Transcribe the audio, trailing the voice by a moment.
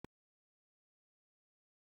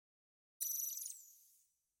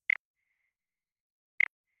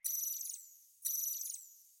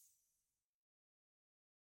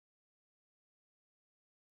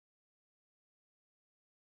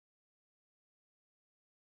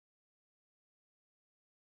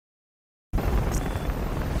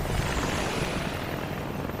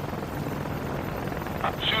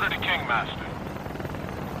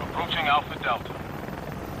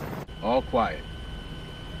All quiet.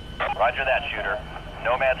 Roger that, shooter.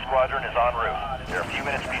 Nomad Squadron is en route. They're a few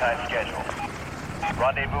minutes behind schedule.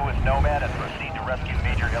 Rendezvous with Nomad and proceed to rescue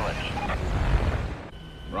Major Illich.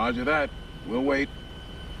 Roger that. We'll wait.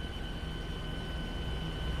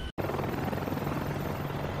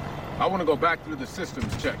 I want to go back through the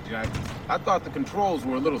systems check, Jack. I thought the controls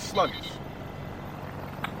were a little sluggish.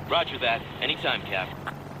 Roger that. Anytime, Cap.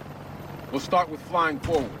 We'll start with flying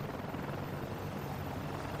forward.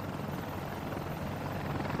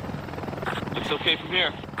 Looks okay from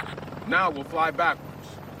here. Now we'll fly backwards.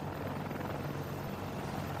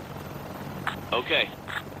 Okay.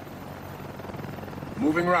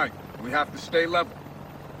 Moving right. We have to stay level.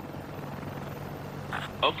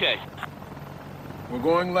 Okay. We're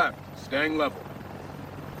going left, staying level.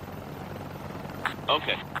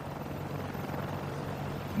 Okay.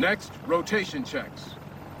 Next, rotation checks.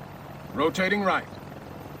 Rotating right.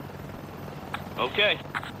 Okay.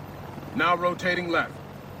 Now rotating left.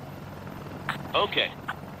 Okay.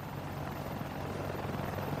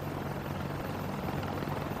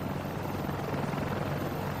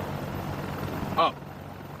 Up.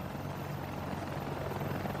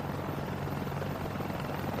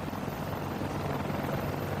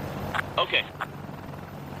 Okay.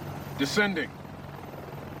 Descending.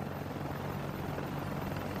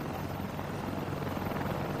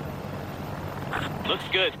 Looks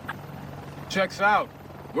good. Checks out.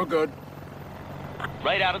 We're good.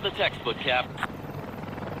 Right out of the textbook, Cap.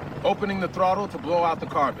 Opening the throttle to blow out the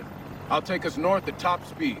carbon. I'll take us north at top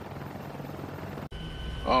speed.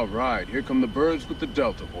 All right, here come the birds with the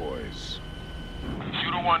Delta boys.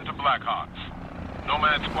 Shooter 1 to Blackhawks.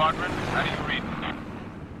 Nomad Squadron, how do you read?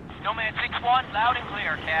 Nomad 6-1, loud and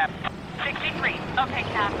clear, Cap. 63. Okay,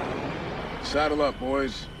 Cap. Saddle up,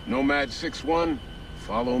 boys. Nomad 6-1,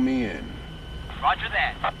 follow me in. Roger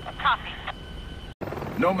that. Copy.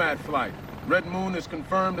 Nomad flight. Red Moon is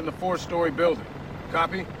confirmed in the 4-story building.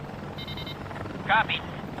 Copy? Copy.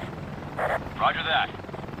 Roger that.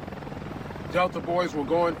 Delta boys will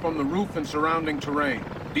go in from the roof and surrounding terrain.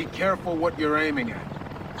 Be careful what you're aiming at.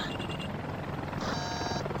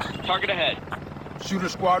 Target ahead. Shooter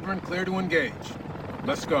squadron clear to engage.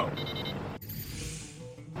 Let's go.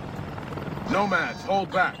 Nomads,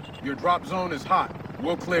 hold back. Your drop zone is hot.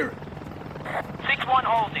 We'll clear it. 6-1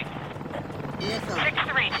 holding.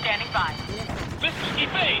 6-3 standing by. Mr.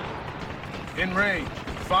 Evade! In range.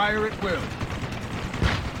 Fire at will.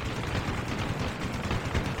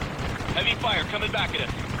 Heavy fire coming back at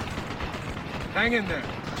us. Hang in there.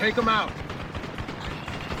 Take them out.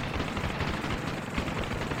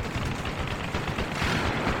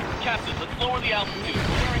 Captain, let's lower the altitude.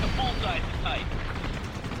 We're wearing a full-size tight.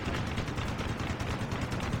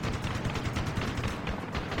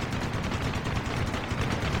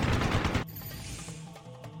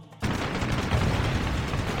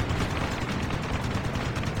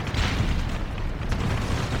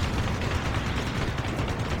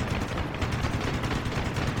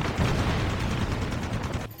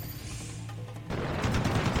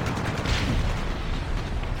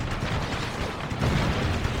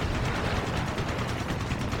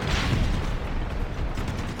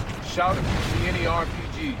 Shout if you see any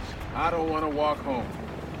RPGs. I don't want to walk home.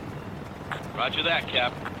 Roger that,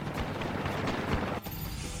 Cap.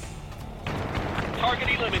 Target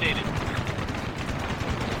eliminated.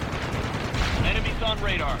 Enemies on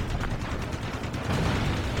radar.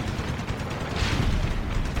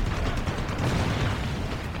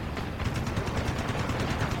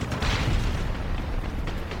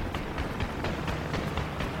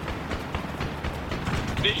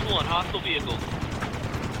 Visual on hostile vehicles.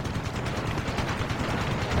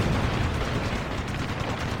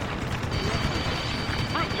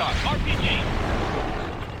 RPG!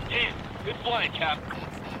 Damn, good flying, Cap.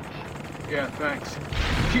 Yeah, thanks.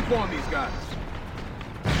 Keep on these guys.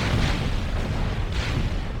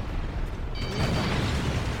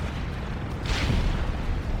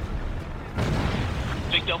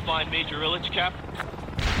 Think they'll find Major Illich, Cap?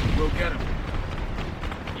 We'll get him.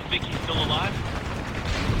 You think he's still alive?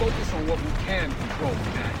 Focus on what we can control,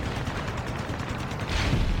 Jack.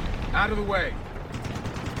 Out of the way.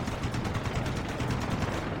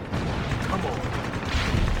 Come on.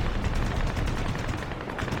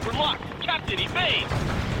 We're locked! Captain, evade!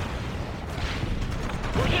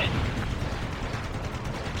 We're hit!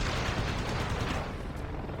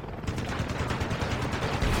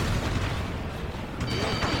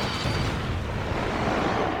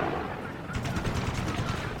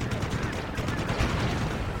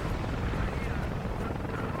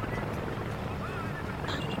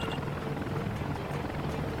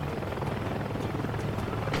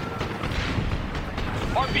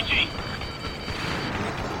 RPG!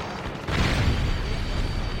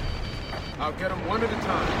 I'll get them one at a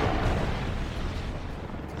time.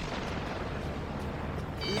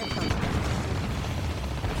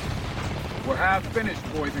 We're half finished,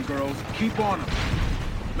 boys and girls. Keep on them.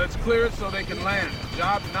 Let's clear it so they can land.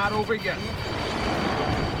 Job's not over yet.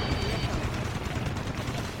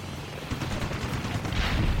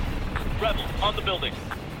 Rebels, on the building.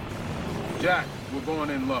 Jack, we're going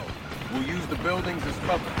in low. We'll use the buildings as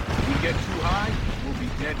cover. If we get too high, we'll be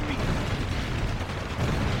dead meat.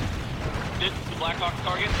 This is the Blackhawk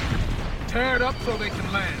target. Tear it up so they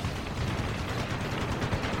can land.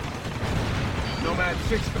 Nomad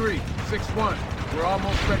 6-3, 6-1. We're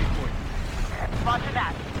almost ready for you. Roger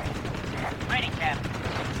that. Ready, Cap.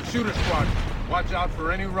 Shooter squadron, watch out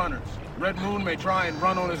for any runners. Red Moon may try and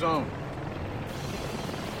run on his own.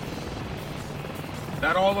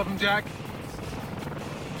 That all of them, Jack?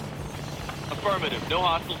 Affirmative. No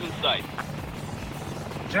hostiles in sight.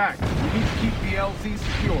 Jack, we need to keep the LZ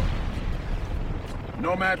secure.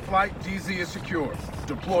 Nomad flight, DZ is secure.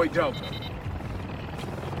 Deploy Delta.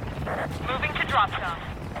 Moving to drop zone.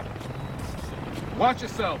 Watch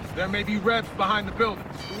yourselves. There may be Revs behind the buildings.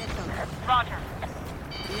 Roger.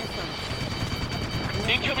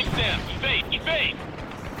 Incoming Sam. Evade! Evade!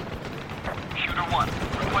 Shooter 1,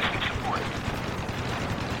 requesting support.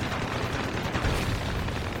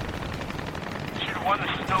 Shooter 1,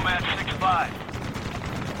 this is Nomad 6-5.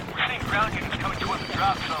 We're seeing ground units coming towards the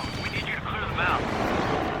drop zone. We need you to clear them out.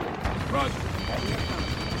 Roger.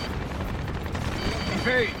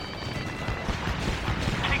 Evade!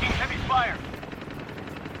 Taking heavy fire.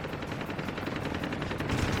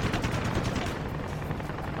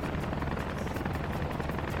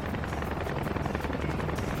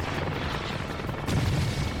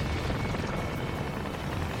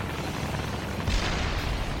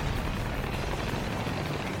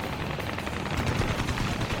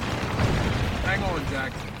 Hang on,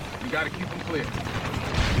 Jack. You gotta keep them clear.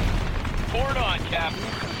 Pour it on, Cap.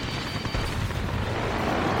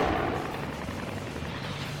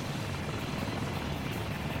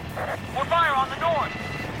 More fire on the north.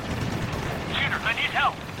 Shooter, I need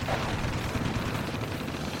help.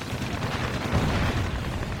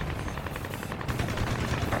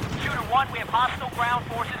 Shooter 1, we have hostile ground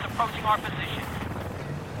forces approaching our position.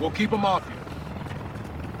 We'll keep them off you.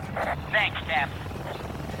 Thanks, Cap.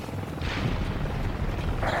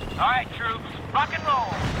 All right, troops, rock and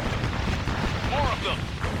roll. More of them.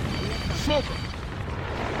 Smoke them.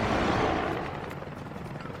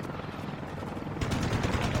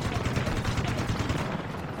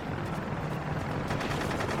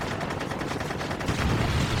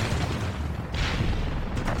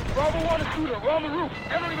 Bravo 1 is Shooter, we're on the roof,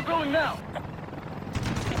 entering the building now.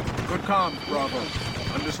 Good comms, Bravo.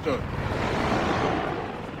 Understood.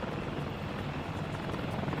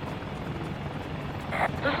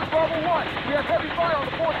 This is Bravo 1. We have heavy fire on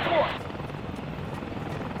the 4th floor.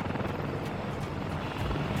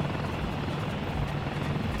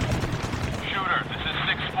 Shooter, this is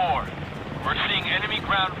 6-4. We're seeing enemy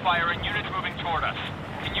ground fire and units moving toward us.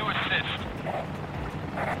 Can you assist?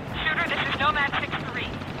 Shooter, this is Nomad 6-3.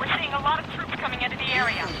 We're seeing a lot of troops coming into the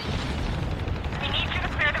area. We need you to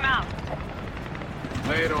clear them out.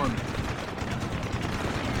 Lay it on me.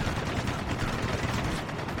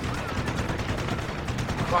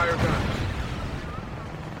 Fire guns.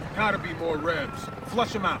 Gotta be more Revs.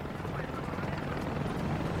 Flush them out.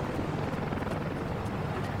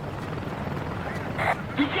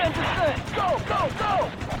 Begin descent! Go, go, go!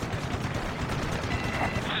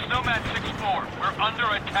 This is Nomad 6-4. We're under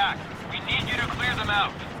attack. We need you to clear them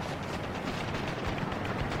out.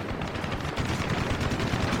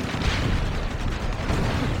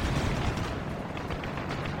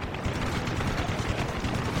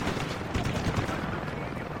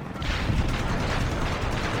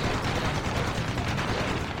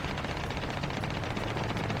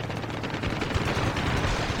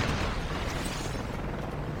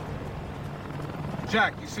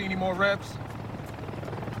 Jack, you see any more Revs?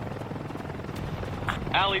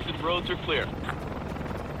 Alleys and roads are clear.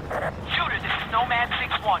 Shooter, this is Nomad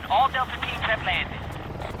 6-1. All Delta teams have landed.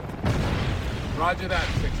 Roger that,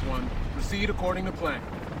 6-1. Proceed according to plan.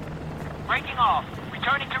 Breaking off.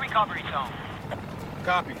 Returning to recovery zone.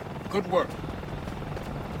 Copy. Good work.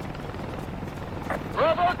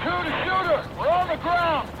 Bravo 2 to Shooter! We're on the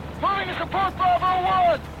ground! Moving to support Bravo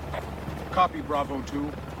 1! Copy, Bravo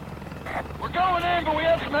 2. We're going in, but we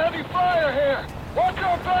have some heavy fire here! Watch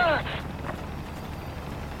our backs!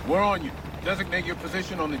 We're on you. Designate your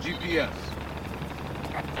position on the GPS.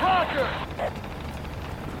 Roger!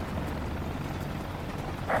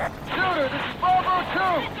 Shooter, this is Bravo 2!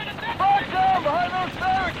 Back down behind those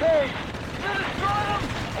barricades! You destroy them?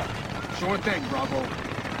 Sure thing, Bravo.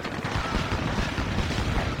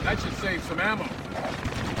 That should save some ammo.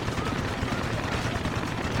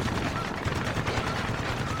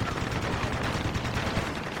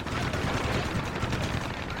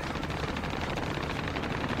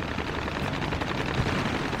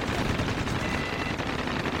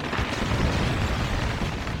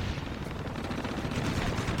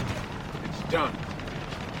 It's done.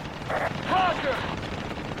 Roger!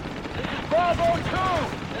 This is Bravo 2!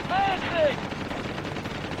 Advancing!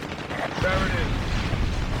 There it is.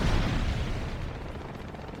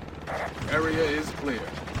 Area is clear.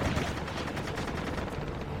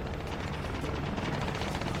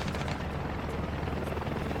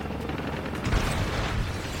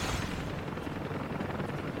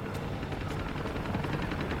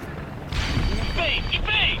 Evade!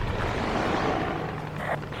 Evade!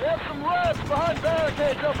 We have some rats behind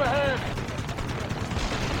barricades up ahead.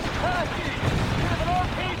 Apache! We have an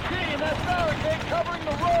RPG in that barricade covering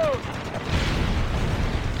the road!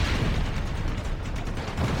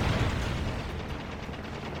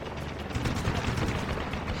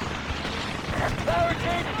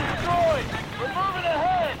 Barricades destroyed! We're moving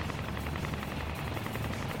ahead!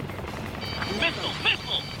 Missile!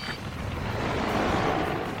 Missile!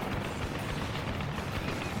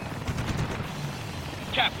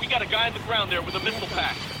 Cap, we got a guy on the ground there with a missile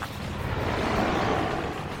pack.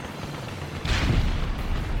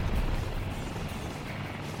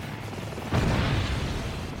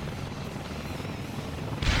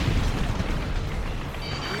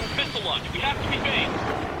 Missile launch. We have to evade.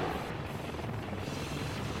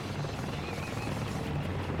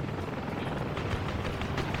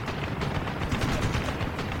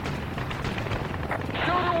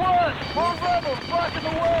 Shooter 1! More rebels blocking the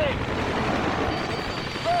way!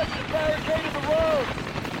 First, the barricade of the road!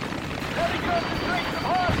 Heavy concentration of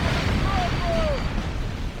hostiles on the road!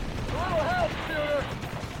 A little help, Shooter!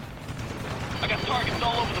 I got targets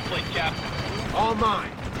all over the place, Cap. All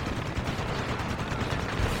mine.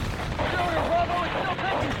 Shooter, Bravo is still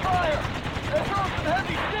taking fire! They're throwing some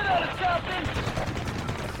heavy shit at us, Captain!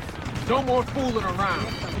 No more fooling around.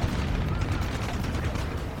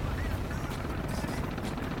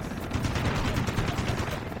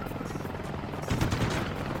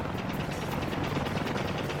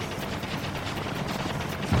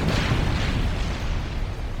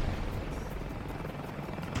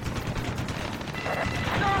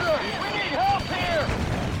 Shooter, we need help here!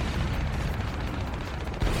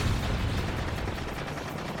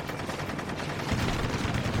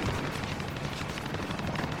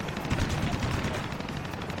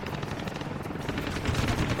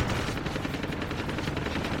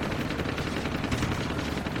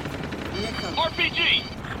 RPG!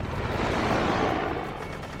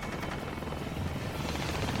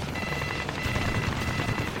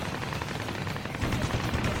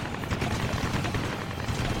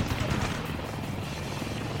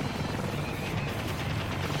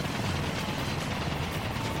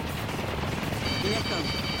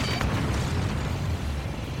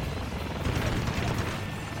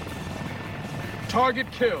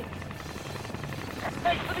 Target killed.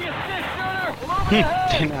 Thanks for the assist, Shooter! We're moving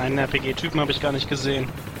ahead! Den einen RPG-Typen habe ich gar nicht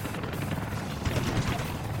gesehen.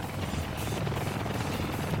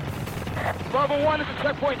 Bravo 1 is a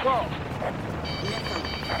checkpoint call. This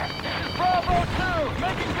is Bravo 2,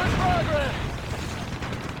 making good progress.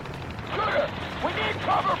 Shooter, we need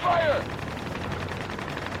cover fire.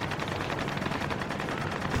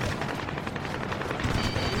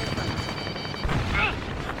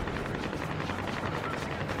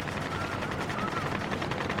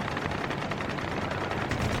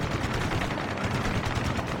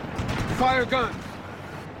 Fire gun.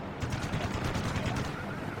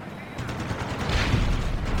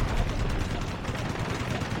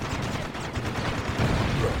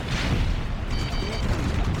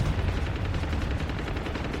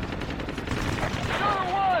 Shooter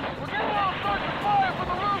 1, we're getting all sorts of fire from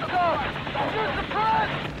the rooftop. Use the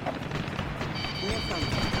press.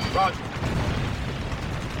 Roger.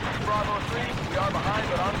 Bravo 3, we are behind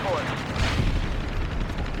but on course.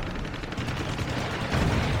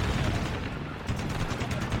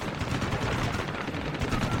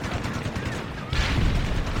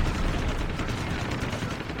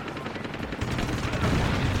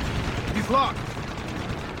 He's locked.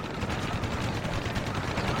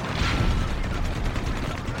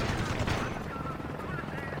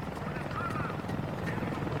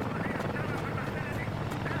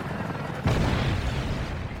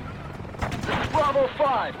 This is Bravo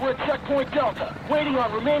 5, we're at checkpoint Delta, waiting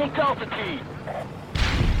on remaining Delta team.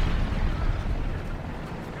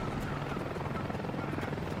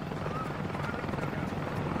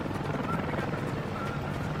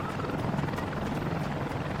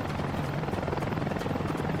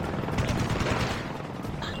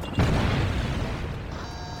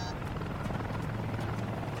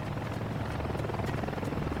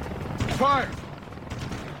 Fire!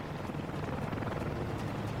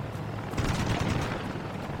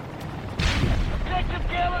 Objective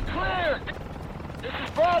Gamma cleared! This is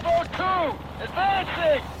Bravo 2!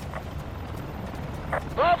 Advancing!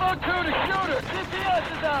 Bravo 2 to shooter! GPS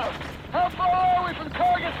is out! How far are we from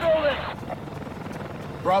target building?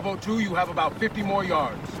 Bravo 2, you have about 50 more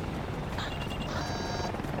yards.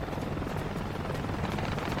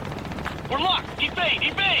 We're locked! Evade!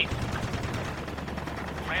 Evade!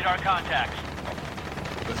 Radar contacts.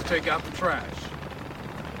 Let's take out the trash.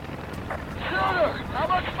 Shooter! How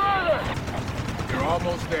much further? You're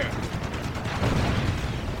almost there.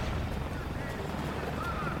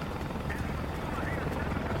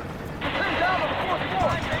 Pin down on the fourth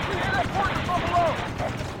floor! We hear that portion from below!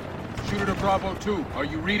 Shooter to Bravo 2. Are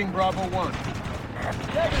you reading Bravo 1?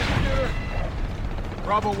 Negative, shooter!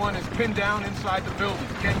 Bravo 1 is pinned down inside the building.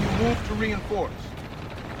 Can you move to reinforce?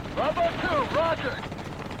 Bravo 2, roger!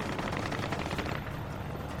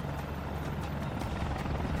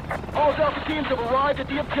 All Delta teams have arrived at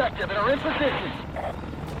the objective and are in position.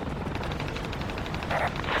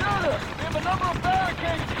 Shooter! We have a number of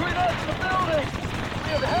barricades between us and the building! We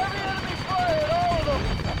have heavy enemy fire at all of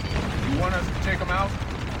them! You want us to take them out?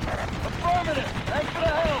 Affirmative! Thanks for the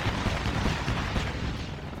help!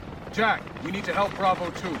 Jack, we need to help Bravo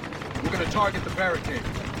 2. We're gonna target the barricade.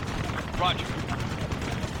 Roger.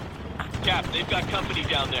 Cap, they've got company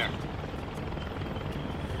down there.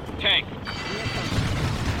 Tank.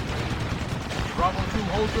 Bravo 2,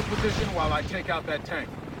 hold your position while I take out that tank.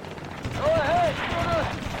 Go ahead, shooter!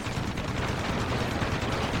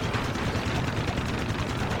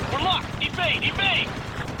 We're locked! Evade! Evade!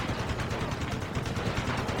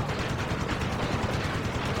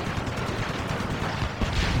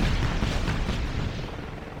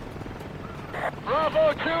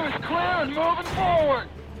 Bravo 2 is clear and moving forward!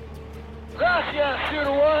 Gracias,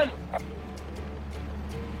 Shooter 1!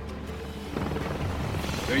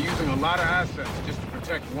 They're using a lot of assets just to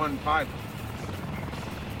protect one pilot.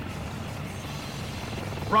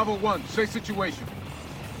 Bravo 1, say situation.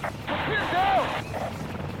 Pin down!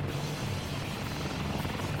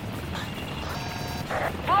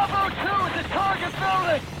 Bravo 2 is at target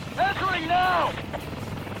building! Entering now!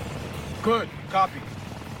 Good, copy.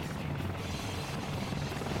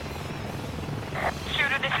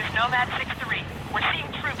 Shooter, this is Nomad 6-3. We're seeing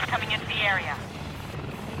troops coming into the area.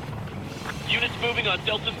 Units moving on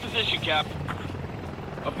Delta's position, Cap.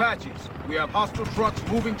 Apaches, we have hostile trucks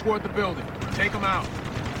moving toward the building. Take them out.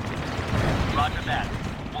 Roger that.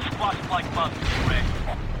 We'll squash them like bugs, Rick.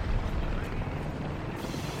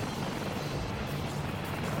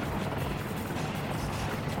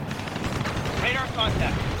 Radar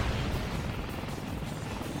contact.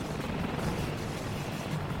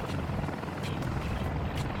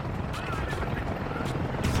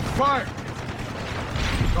 Fire!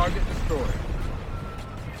 Target destroyed.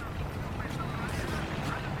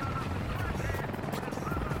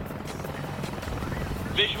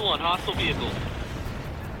 Visual on hostile vehicles.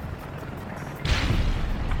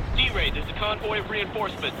 D-Ray, there's a convoy of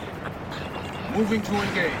reinforcements. Moving to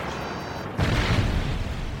engage.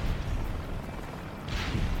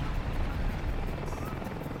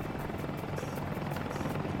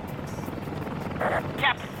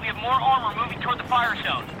 Captain, we have more armor moving toward the fire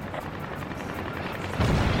zone.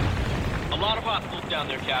 A lot of hostiles down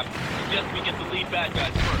there, Cap. Suggest we get the lead bad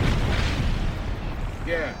guys first.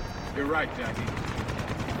 Yeah, you're right, Jackie.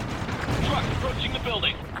 Truck approaching the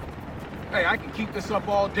building. Hey, I can keep this up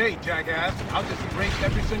all day, jackass. I'll just erase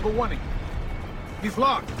every single one of you. He's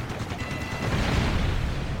locked.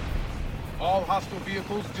 All hostile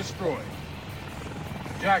vehicles destroyed.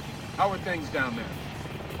 Jackie, how are things down there?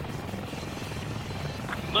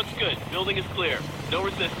 Looks good. Building is clear. No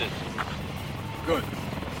resistance. Good.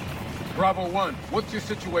 Bravo 1, what's your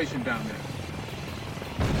situation down there?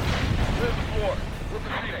 Fifth floor. We're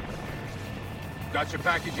proceeding. Got your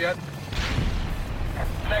package yet?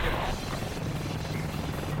 Negative.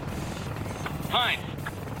 Hines.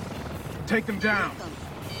 Take them down.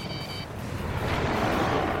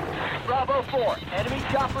 Bravo 4, enemy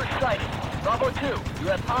chopper sighted. Bravo 2, you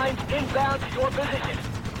have Hines inbound to your position.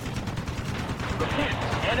 Repeat,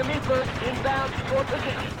 enemy bird inbound to your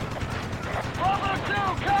position. Bravo 2,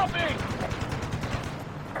 copy!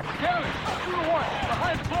 Damn it, Shooter 1,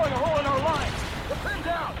 behind blowing a hole in our line. The pin's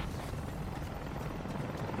out.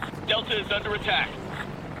 Delta is under attack.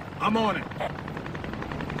 I'm on it.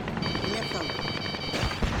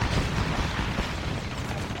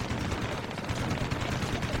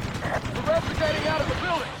 The rebs are getting out of the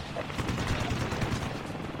building.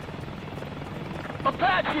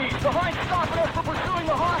 Apaches, behind stopping us from pursuing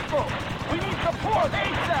the hostile. We need support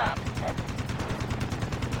ASAP.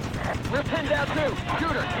 men down too.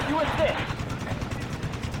 Shooter, can you assist?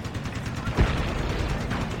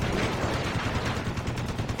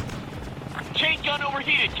 Chain gun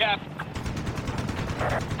overheated, Cap.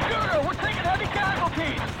 Shooter, we're taking heavy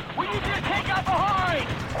casualties. We need you to take out behind.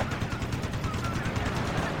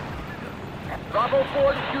 Bravo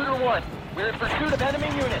 4 to Shooter 1. We're in pursuit of enemy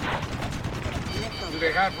units. Do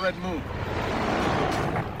they have Red Moon?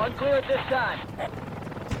 Unclear at this time.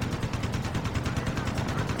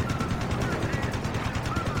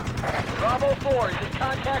 Bravo 4 is in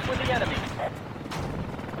contact with the enemy.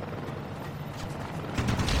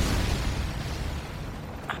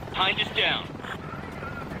 Hind is down.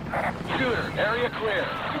 Shooter, area clear.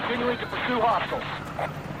 Continuing to pursue hostiles.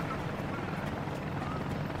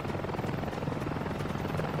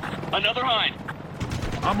 Another Hind.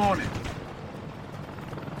 I'm on it.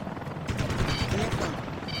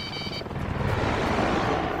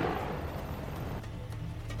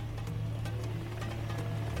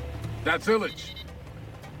 That's Illich.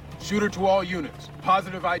 Shooter to all units.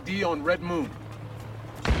 Positive ID on Red Moon.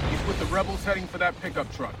 He's with the rebels heading for that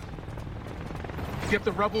pickup truck. Get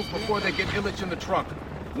the rebels before they get Illich in the truck.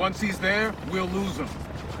 Once he's there, we'll lose him.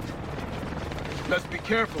 Let's be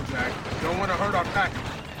careful, Jack. Don't want to hurt our package.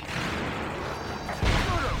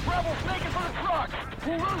 Shooter, rebels making for the truck.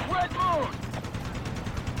 We'll lose Red Moon.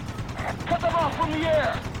 Cut them off from the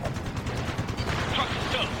air. Truck is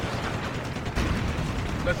stoked.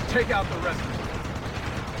 Let's take out the rest of them.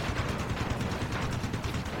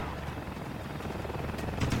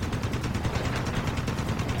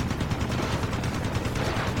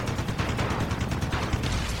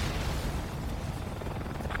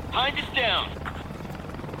 Hind is down.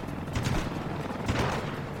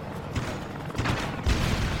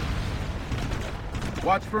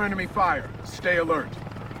 Watch for enemy fire. Stay alert.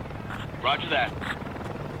 Roger that.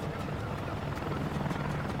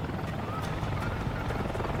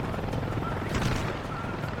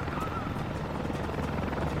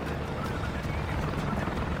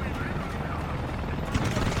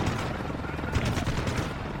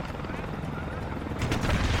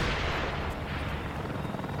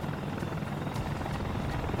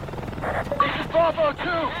 This is Bravo 2.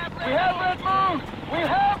 We have Red Moon. We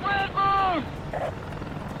have Red Moon.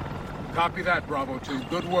 Copy that, Bravo 2.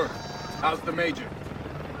 Good work. How's the Major?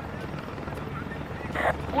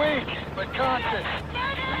 Weak, but conscious.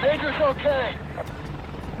 The Major's okay.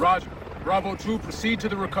 Roger. Bravo 2, proceed to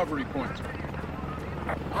the recovery point.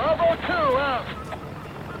 Bravo 2 out.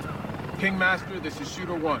 Kingmaster, this is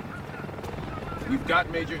Shooter 1. We've got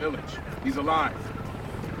Major Illich. He's alive.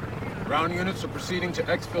 Ground units are proceeding to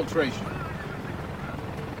exfiltration.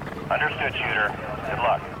 Understood, Shooter. Good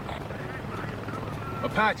luck.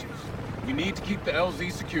 Apaches, we need to keep the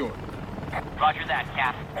LZ secure. Roger that,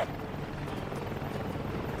 Cap.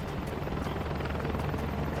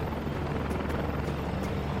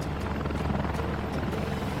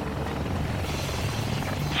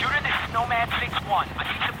 Shooter, this is Nomad 6-1. I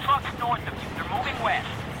see some trucks north of you. They're moving west.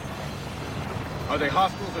 Are they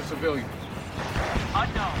hostiles or civilians?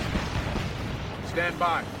 Unknown. Stand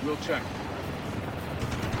by. We'll check.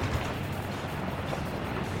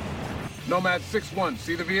 Nomad 6-1,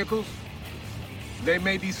 see the vehicles? They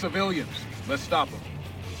may be civilians. Let's stop them.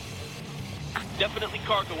 Definitely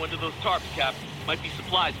cargo under those tarps, Cap. Might be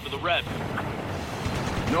supplies for the Rebs.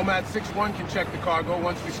 Nomad 6-1 can check the cargo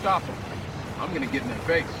once we stop them. I'm gonna get in their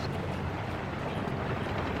face.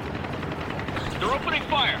 They're opening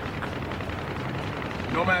fire.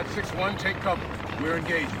 Nomad 6-1, take cover. We're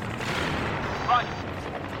engaging. Roger.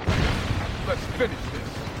 Let's finish this.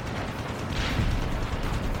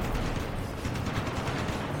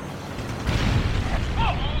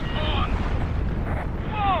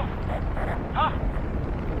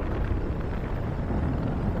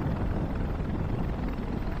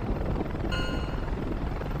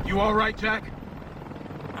 You all right, Jack?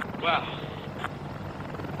 Wow.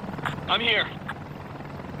 I'm here.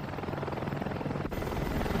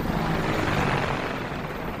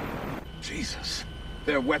 Jesus.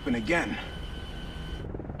 Their weapon again.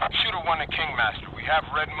 Shooter 1 to Kingmaster. We have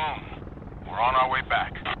Red Moon. We're on our way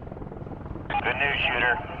back. Good news,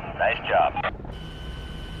 Shooter. Nice job.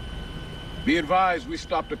 Be advised, we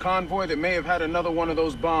stopped a convoy that may have had another one of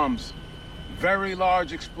those bombs. Very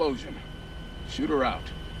large explosion. Shooter out.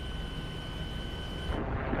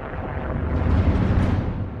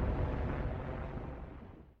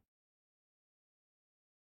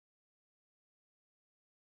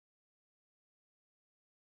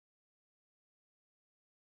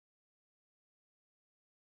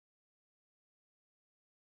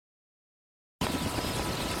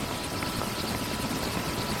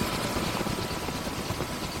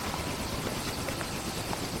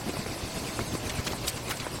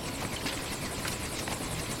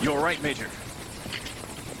 You all right, Major?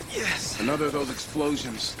 Yes. Another of those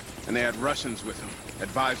explosions, and they had Russians with them.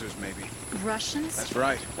 Advisors, maybe. Russians? That's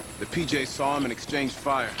right. The PJs saw them and exchanged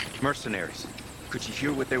fire. Mercenaries. Could you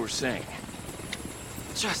hear what they were saying?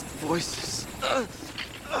 Just voices.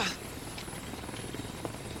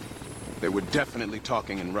 They were definitely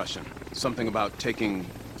talking in Russian. Something about taking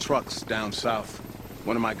trucks down south.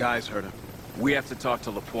 One of my guys heard him. We have to talk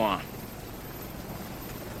to LaPointe.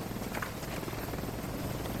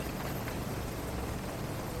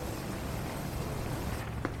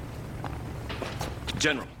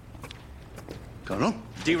 General. Colonel?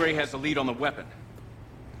 D-Ray has the lead on the weapon.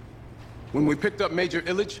 When we picked up Major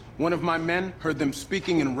Illich, one of my men heard them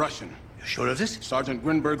speaking in Russian. You sure of this? Sergeant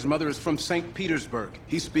Grinberg's mother is from St. Petersburg.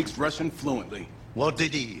 He speaks Russian fluently. What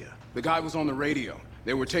did he hear? The guy was on the radio.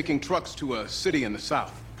 They were taking trucks to a city in the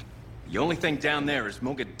south. The only thing down there is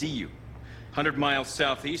Mogadishu, 100 miles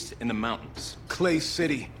southeast in the mountains. Clay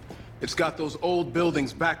City. It's got those old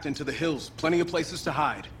buildings backed into the hills. Plenty of places to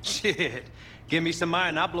hide. Shit. Give me some iron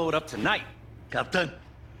and I'll blow it up tonight. Captain,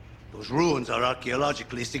 those ruins are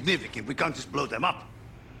archaeologically significant. We can't just blow them up.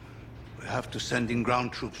 We have to send in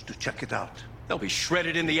ground troops to check it out. They'll be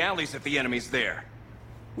shredded in the alleys if the enemy's there.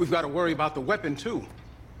 We've got to worry about the weapon, too.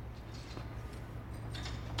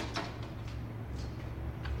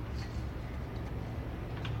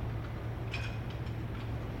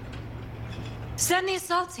 Send the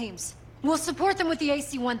assault teams. We'll support them with the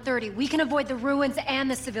AC-130. We can avoid the ruins and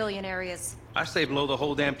the civilian areas. I say blow the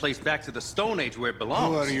whole damn place back to the Stone Age where it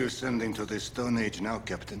belongs. Who are you sending to the Stone Age now,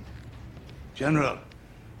 Captain? General,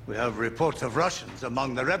 we have reports of Russians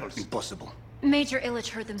among the rebels. Impossible. Major Illich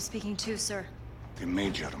heard them speaking too, sir. The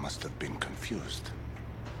Major must have been confused.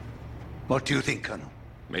 What do you think, Colonel?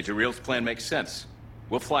 Major Real's plan makes sense.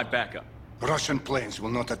 We'll fly back up. Russian planes will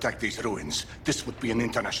not attack these ruins. This would be an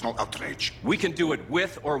international outrage. We can do it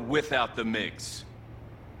with or without the MiGs.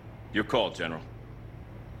 Your call, General.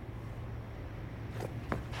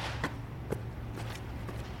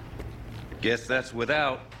 Guess that's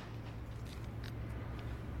without.